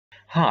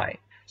Hi.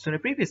 So in the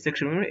previous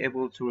section, we were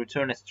able to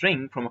return a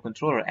string from a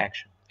controller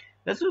action.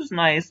 This was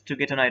nice to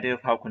get an idea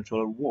of how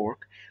controllers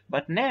work,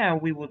 but now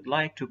we would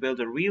like to build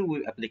a real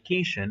web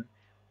application.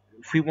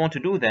 If we want to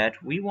do that,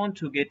 we want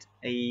to get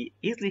a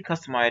easily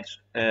customized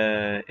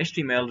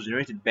HTML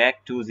generated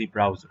back to the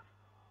browser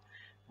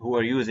who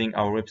are using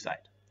our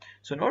website.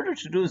 So in order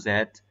to do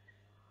that,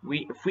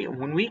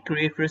 when we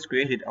first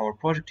created our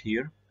project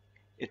here,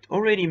 it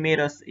already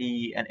made us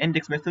an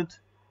index method,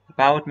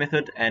 about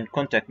method, and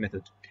contact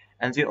method,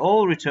 and they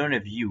all return a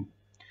view.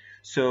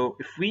 So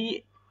if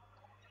we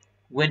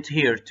went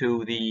here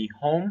to the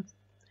home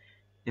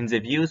in the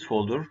views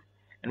folder,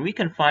 and we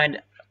can find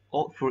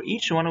for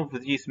each one of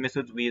these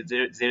methods,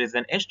 there is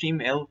an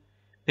HTML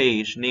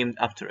page named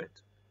after it.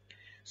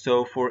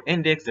 So for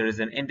index, there is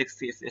an index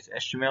CSS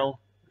HTML.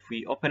 If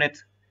we open it,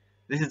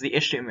 this is the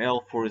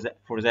HTML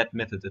for that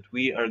method that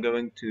we are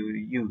going to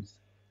use.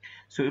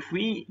 So if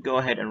we go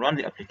ahead and run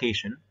the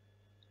application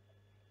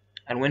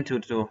and went to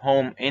the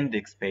home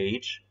index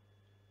page,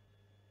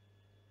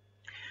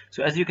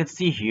 so as you can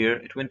see here,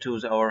 it went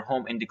to our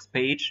home index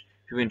page.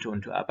 If we went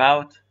into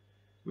about,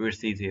 we will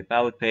see the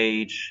about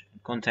page,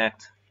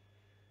 contact.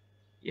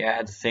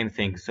 Yeah, the same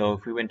thing. So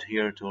if we went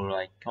here to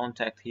like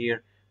contact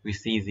here, we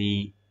see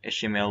the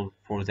HTML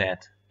for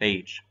that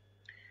page.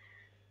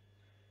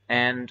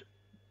 And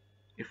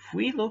if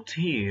we looked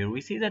here,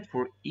 we see that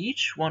for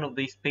each one of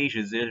these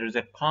pages, there is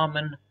a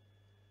common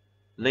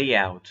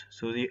layout.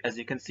 So as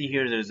you can see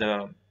here, there's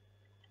a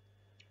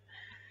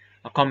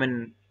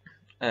common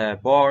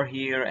bar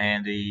here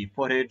and a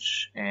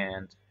footage,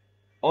 and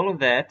all of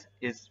that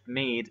is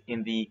made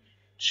in the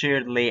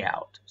shared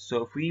layout.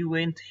 So if we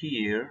went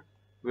here,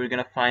 we're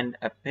gonna find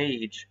a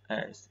page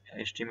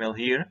HTML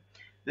here.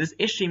 This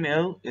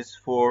HTML is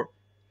for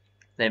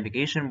the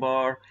navigation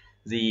bar,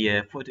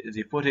 the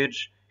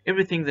footage,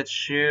 everything that's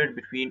shared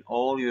between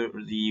all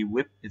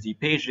the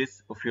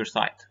pages of your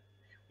site.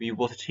 We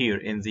put it here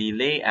in the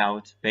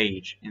layout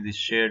page in this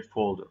shared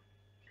folder.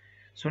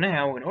 So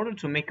now, in order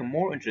to make a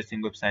more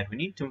interesting website, we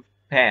need to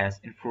pass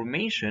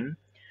information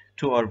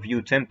to our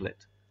view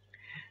template.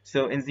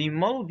 So in the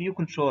model view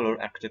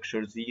controller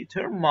architecture, the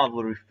term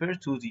model refers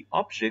to the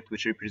object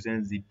which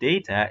represents the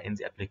data in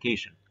the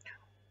application.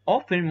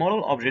 Often,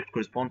 model objects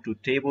correspond to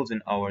tables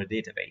in our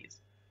database,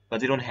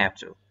 but they don't have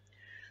to.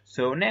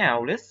 So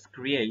now let's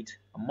create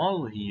a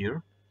model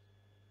here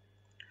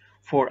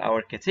for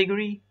our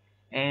category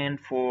and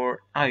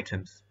for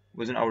items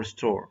within our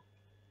store.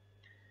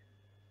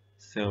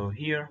 So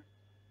here,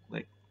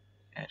 click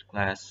add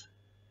class,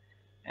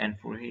 and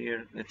for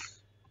here,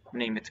 let's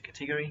name it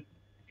category.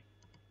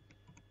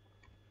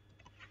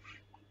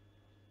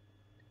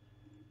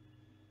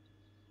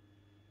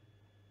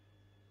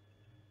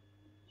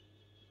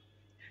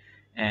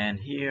 And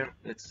here,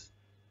 let's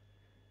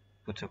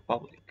put a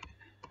public,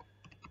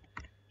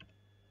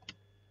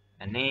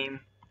 a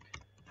name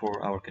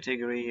for our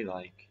category,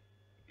 like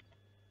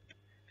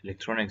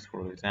electronics,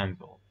 for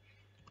example.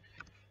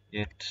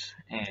 Get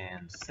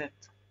and set.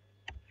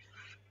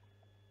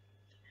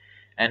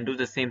 And do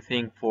the same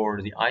thing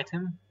for the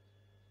item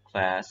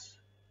class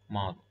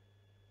model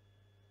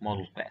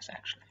class,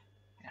 actually.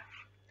 Yeah.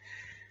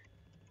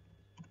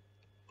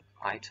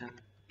 Item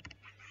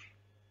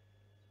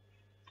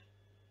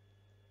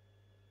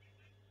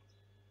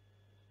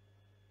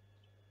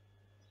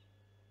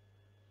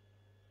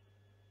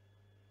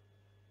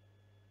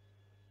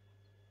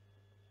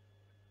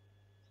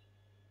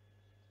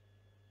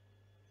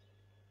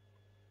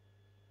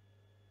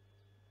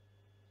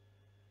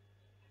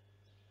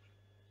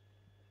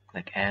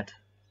click add,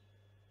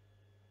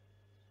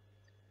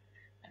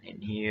 and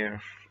in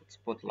here let's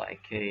put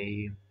like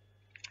a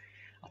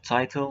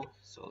title.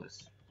 So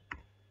let's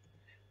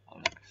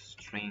like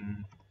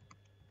string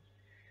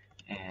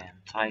and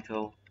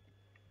title.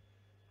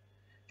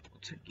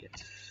 What's it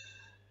get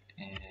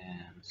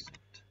and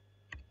set.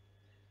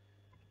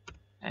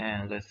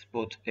 And let's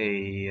put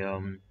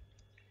a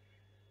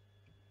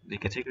the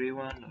category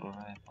one, or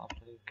a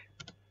public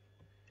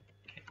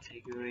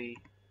category,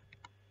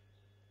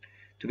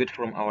 to get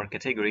from our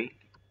category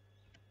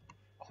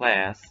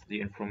class the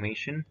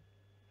information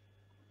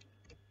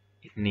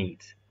it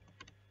needs.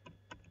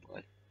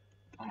 But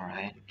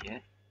alright,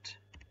 get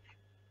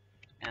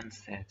and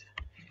set.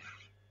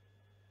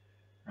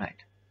 Right.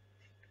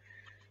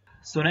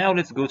 So now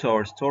let's go to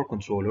our store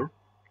controller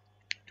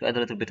to add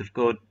a little bit of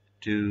code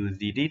to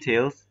the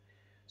details,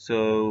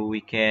 so we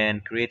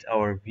can create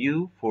our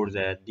view for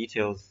the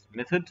details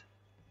method.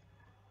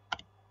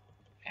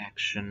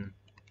 Action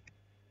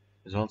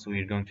result. So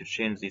we're going to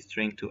change the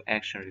string to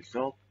action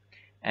result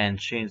and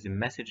change the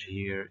message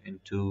here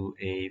into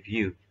a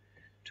view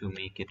to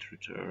make it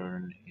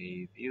return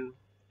a view.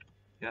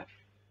 Yeah.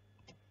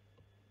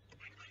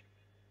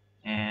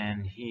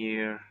 And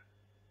here,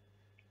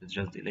 let's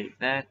just delete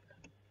that.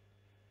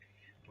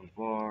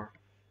 Var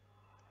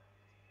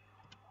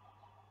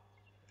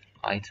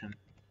item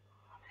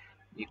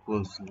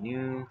equals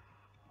new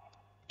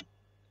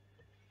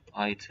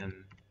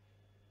item.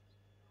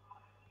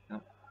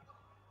 No.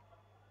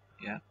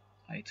 Yeah,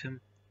 item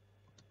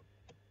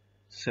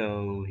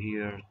So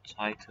here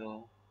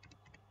title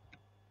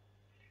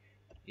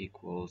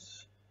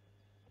equals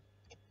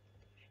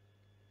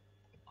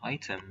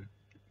item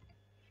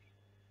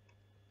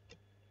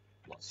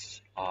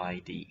plus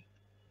ID.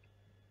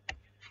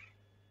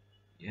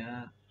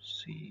 Yeah,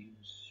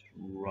 seems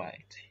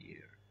right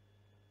here.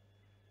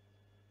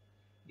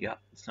 Yeah,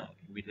 so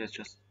let's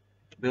just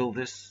build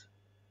this.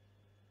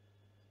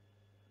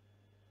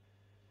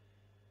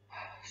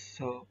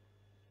 So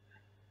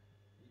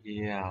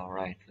yeah,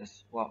 right.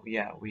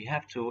 Yeah, we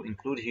have to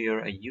include here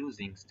a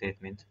using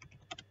statement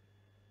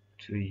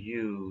to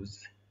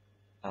use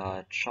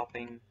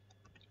shopping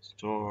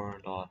store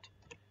dot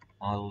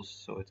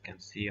models so it can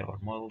see our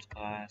models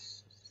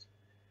class.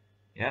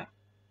 Yeah,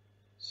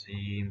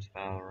 seems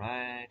about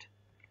right.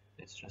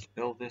 Let's just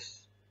build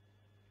this.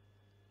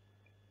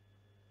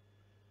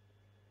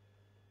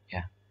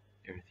 Yeah,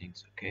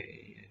 everything's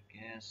okay,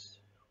 I guess.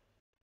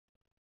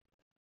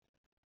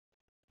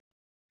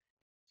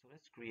 So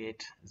let's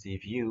create the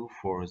view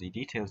for the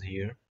details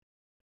here.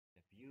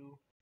 The view,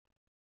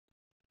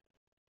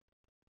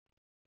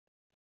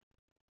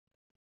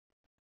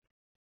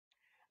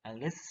 and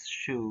let's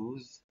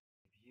choose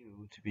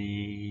view to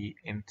be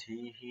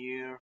empty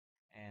here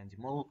and the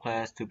model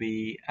class to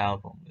be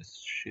album.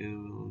 Let's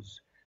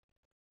choose,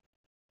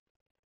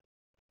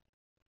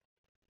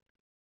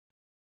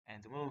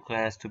 and the model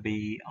class to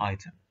be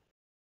item.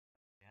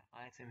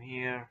 Yeah, item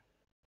here.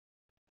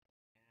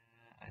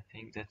 I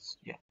think that's,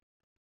 yeah.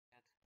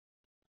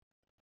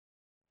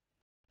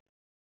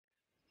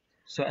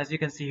 So as you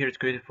can see here, it's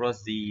created for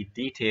us the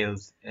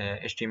details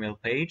HTML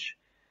page.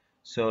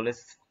 So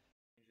let's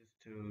change this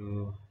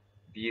to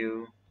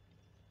view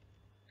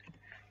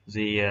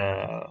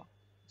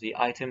the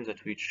items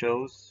that we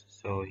chose.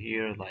 So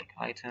here, like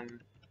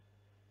item,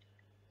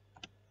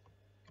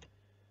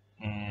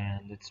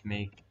 and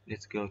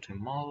let's go to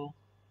model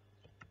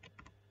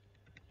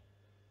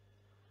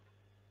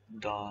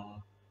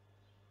the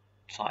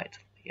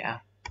title.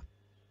 Yeah,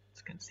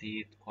 you can see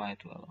it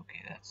quite well.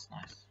 Okay, that's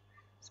nice.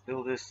 Let's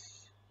build this.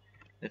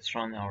 Let's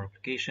run our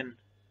application.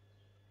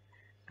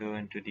 Go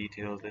into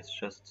details. Let's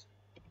just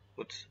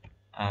put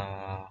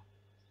a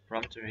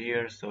parameter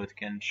here so it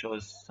can show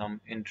us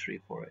some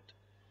entry for it.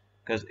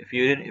 Because if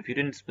you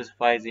didn't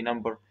specify the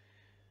number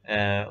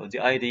of the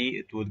ID,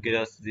 it would get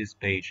us this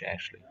page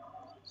actually.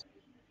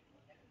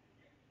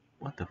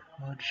 What the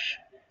fudge?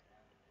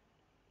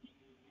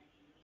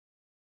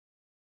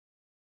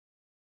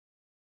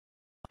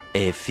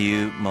 A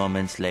few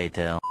moments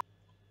later.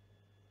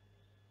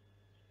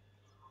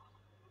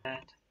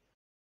 That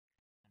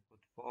and put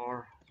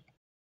for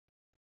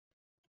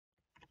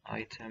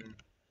item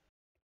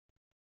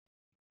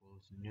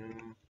equals new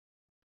item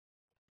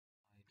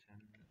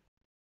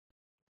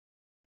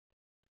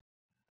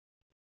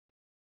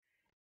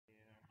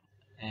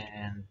here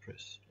and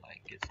press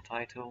like its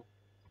title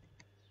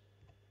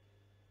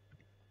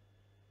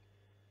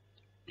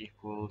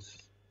equals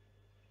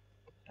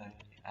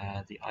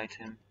the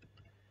item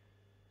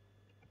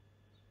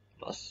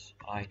plus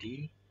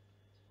ID.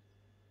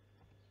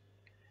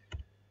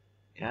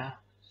 Yeah,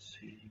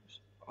 seems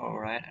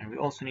alright. And we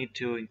also need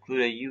to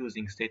include a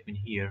using statement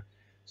here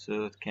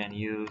so it can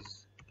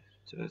use,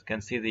 so it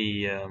can see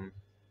the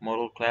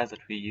model class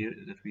that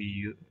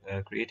we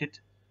created.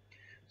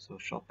 So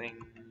shopping,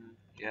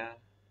 yeah,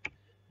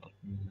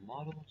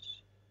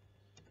 models.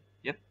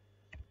 Yep.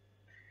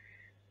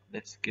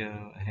 Let's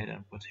go ahead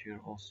and put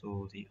here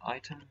also the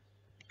item.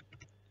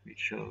 We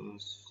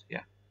chose,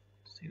 yeah,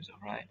 seems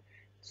alright.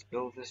 Let's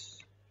build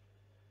this.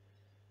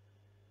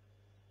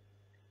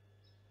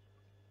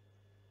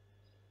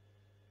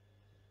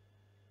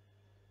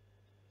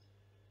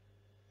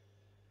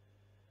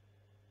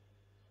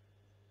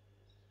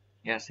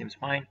 Yeah, seems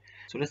fine.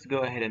 So let's go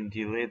ahead and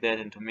delete that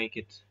and to make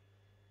it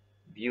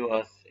view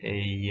us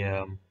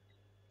a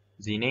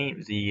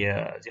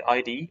the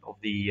ID of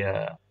the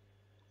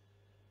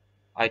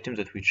items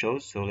that we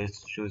chose. So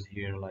let's choose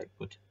here like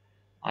put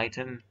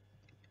item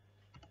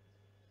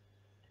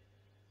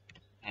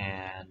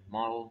and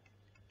model,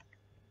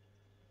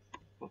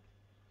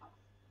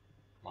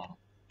 model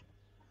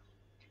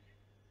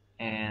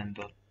and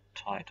dot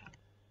title.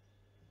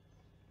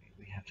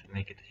 We have to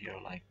make it here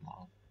like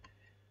model.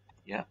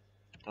 Yeah,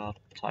 dot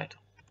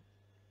title.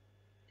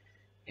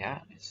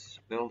 Yeah, let's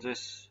build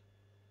this.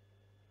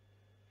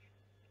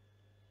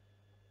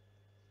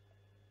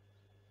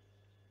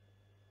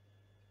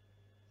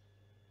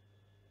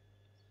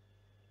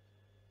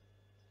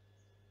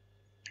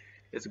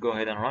 Let's go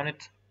ahead and run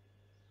it.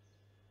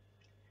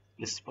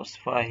 Let's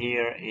specify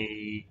here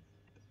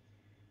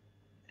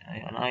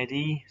an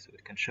ID so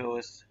it can show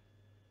us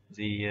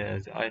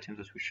the items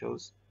that we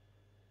chose.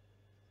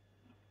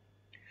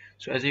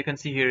 So as you can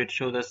see here, it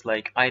showed us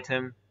like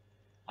item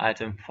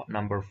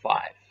number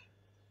 5.